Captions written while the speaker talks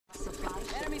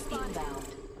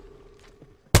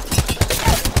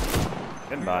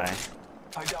Goodbye.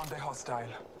 I downed the hostile.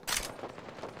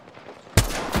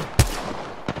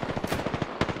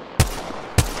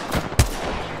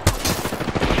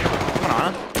 Come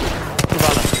on. Move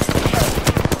on.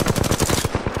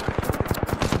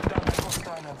 Down the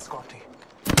hostile and Scotty.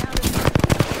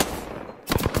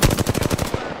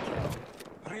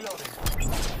 Reloading.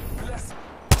 Bless.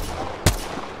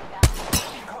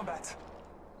 In combat.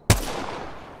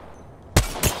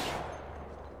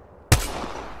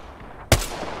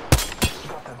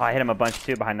 Oh, I hit him a bunch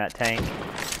too behind that tank. Round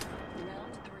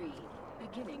 3,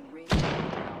 beginning ring.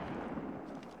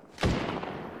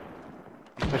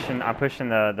 I'm pushing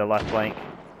the left flank.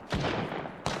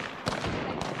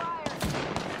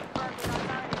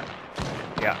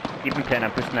 Yeah, keep him pinned.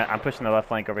 I'm pushing the left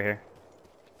flank over here.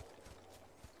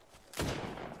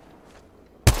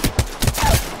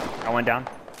 I went down.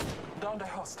 Down the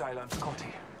hostile and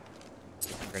Scotty.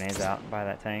 Grenades out by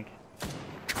that tank.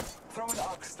 Throw an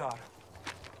arc star.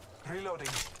 Reloading.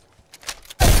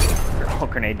 Oh,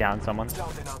 grenade down someone.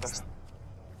 Down another.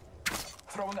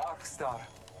 Throw an arc star.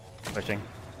 Pushing.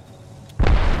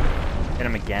 Hit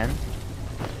him again.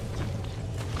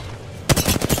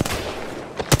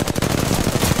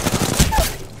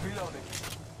 Reloading.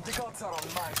 The gods are on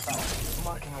my side.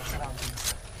 Marking our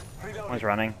surroundings. Reloading. One's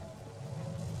running.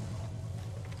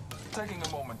 Taking a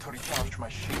moment to recharge my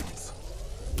shields.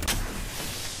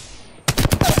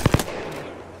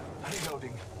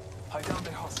 Reloading. I downed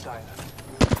the hostile.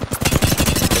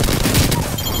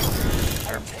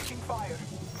 I'm taking fire.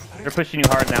 They're pushing you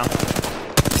hard now.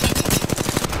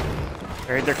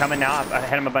 They're coming now. I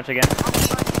hit him a bunch again.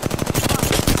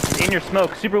 He's in your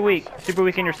smoke. Super weak. Super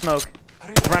weak in your smoke.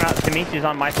 Run out to me. She's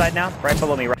on my side now. Right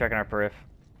below me. Right checking our periph.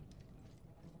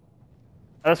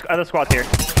 Other squad's here.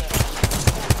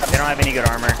 They don't have any good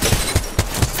armor.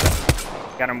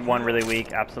 Got him one really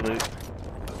weak. Absolute.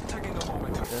 Taking a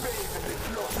moment to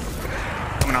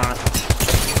Coming on us.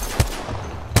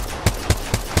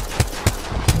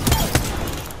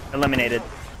 Eliminated.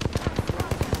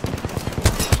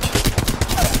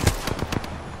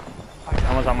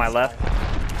 Someone's on my left.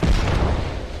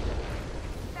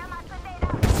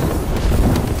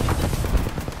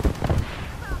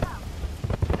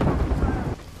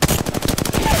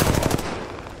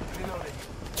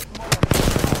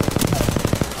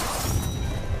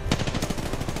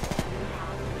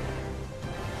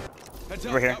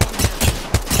 Over here.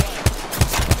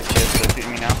 They're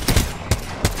shooting me now.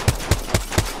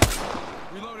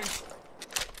 Reloading.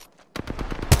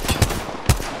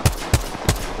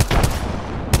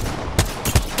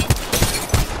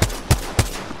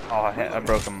 Oh, I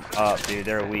broke them up, dude.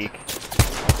 They're weak.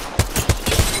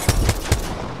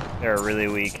 They're really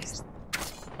weak.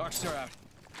 Arcstar out.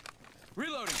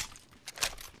 Reloading.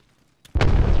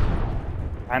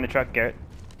 Behind the truck, Garrett.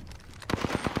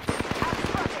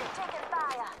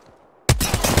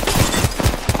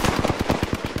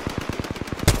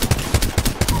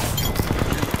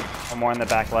 One more in the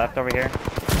back left over here.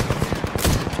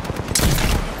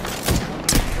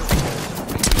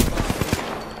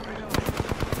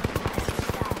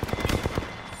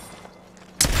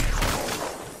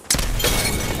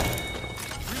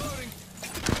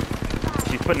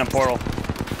 She's putting a portal.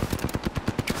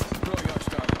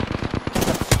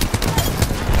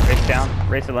 Race down.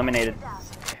 Race eliminated.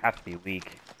 They have to be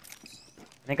weak.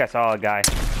 I think I saw a guy.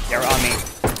 Yeah, on me.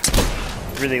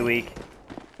 Really weak.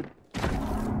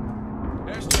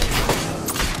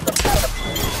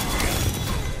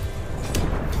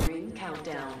 Ring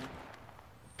countdown.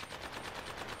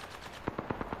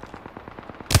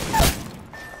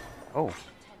 Oh.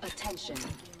 Attention.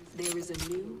 There is a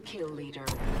new kill leader.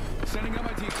 Sending out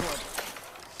my decoy.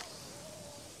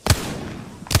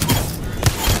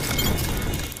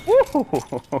 Woo!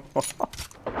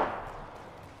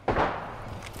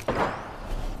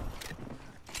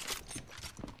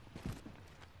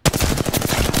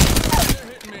 They're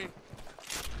hitting me.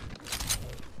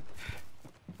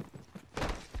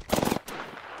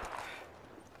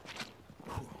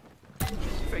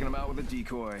 Faking them out with a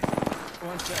decoy.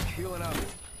 One sec, healing up.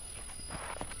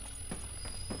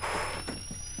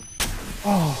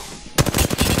 Oh.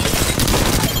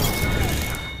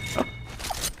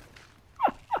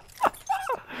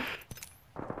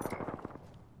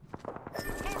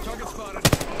 Target spotted.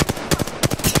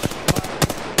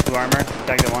 Blue armor,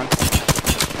 tagged it once.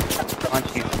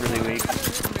 Punch, he's really weak.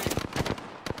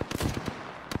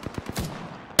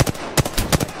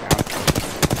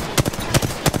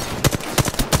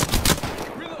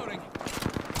 Reloading.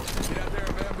 Get out there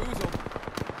and bamboozle.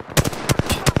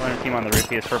 One team on the roof,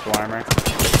 he has purple armor.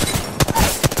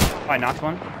 Oh, I knocked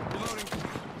one. Reloading.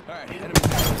 Alright, enemy.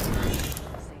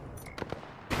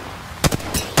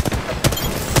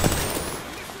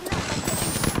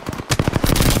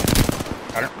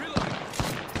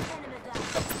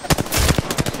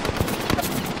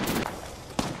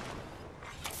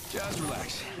 Just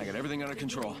relax. I got everything under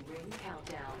control. Ring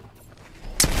countdown.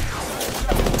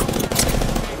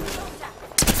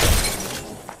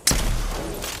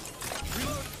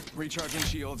 Reload. Recharging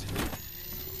shields.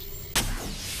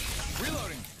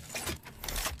 Reloading.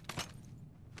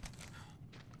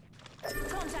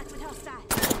 Contact with hostile.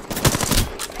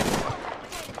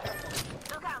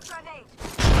 Look out, grenade.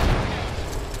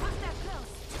 Hostile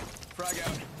close. Frag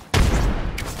out.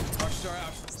 Rockstar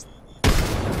out.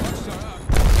 Rockstar out.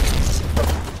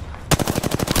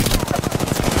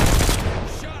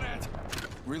 Shot at.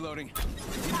 Reloading.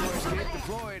 Decoy escape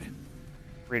deployed.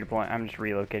 Redeploying. I'm just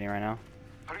relocating right now.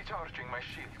 Recharging my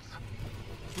shields.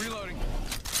 Reloading.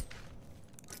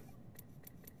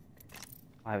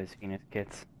 I have his Phoenix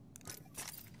kits.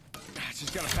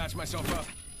 Just gotta patch myself up.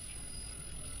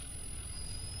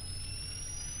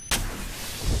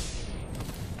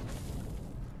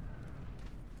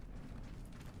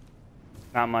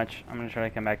 Not much. I'm gonna try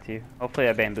to come back to you. Hopefully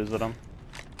I bamboozled him.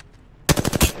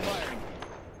 Firing.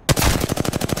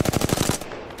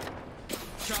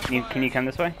 Shots Can you fired. come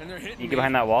this way? And they're hitting Can you me. get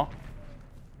behind that wall?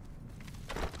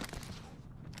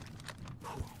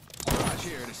 Watch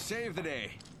here to save the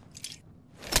day.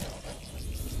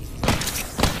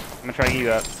 I'm gonna try to get you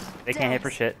up. They can't hit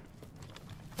for shit.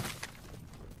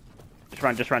 Just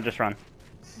run, just run, just run.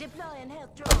 Deploy and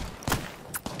help drone.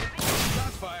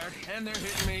 Shots fired, and they're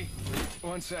hitting me.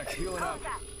 1 sec, healing up.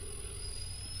 Contact.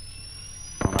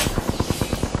 Hold on.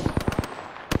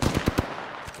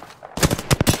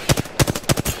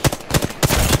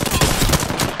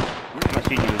 My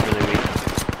shooting was really weak.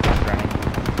 Running.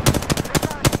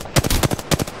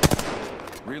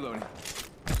 Reloading.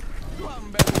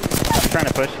 I'm trying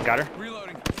to push. Got her.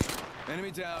 Reloading.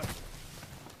 Enemy down.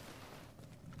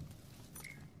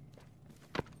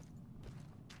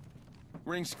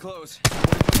 Rings close.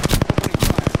 Opening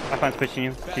fire. My phone's pushing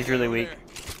you. Back She's really over weak. there.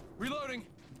 Reloading.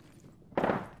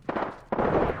 I'm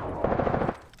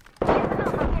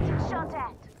getting shot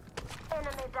at.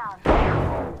 Enemy down.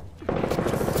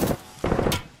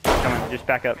 Come on, just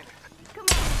back up. Come on.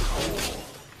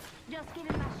 Just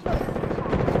giving my shield a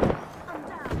charge. I'm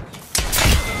down.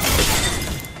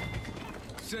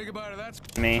 Say goodbye to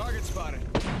that. Me. Target spotted.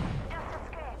 Just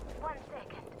escape. 1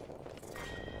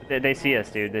 second. They see us,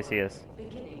 dude. They see us.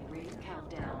 Beginning ring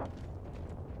countdown.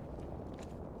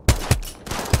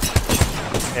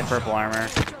 They have purple armor.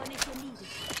 Drone if you need it.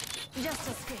 Just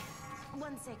escape.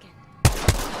 1 second.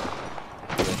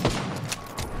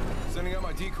 Sending out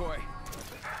my decoy.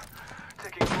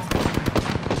 Taking over.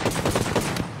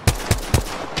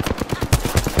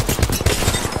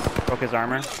 Broke his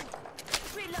armor.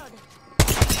 Reload.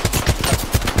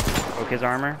 Broke his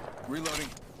armor. Reloading.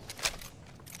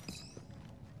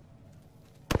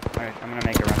 Alright, I'm gonna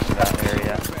make a run to that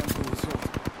area. Bamboozled.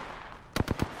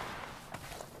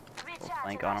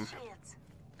 Flank on him.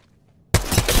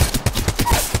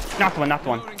 Knocked one, knocked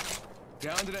one. Reloading.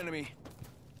 Downed an enemy.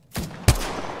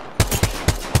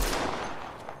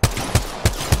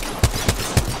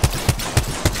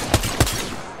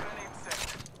 Grenade set.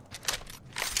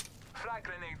 Frag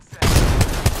grenade set.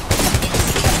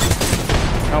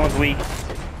 That one's weak.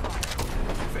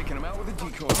 Faking him out with a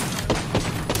decoy.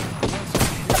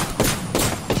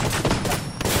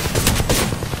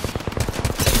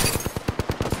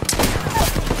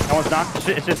 That one's knocked.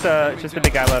 It's just the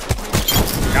big guy left.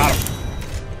 Got him.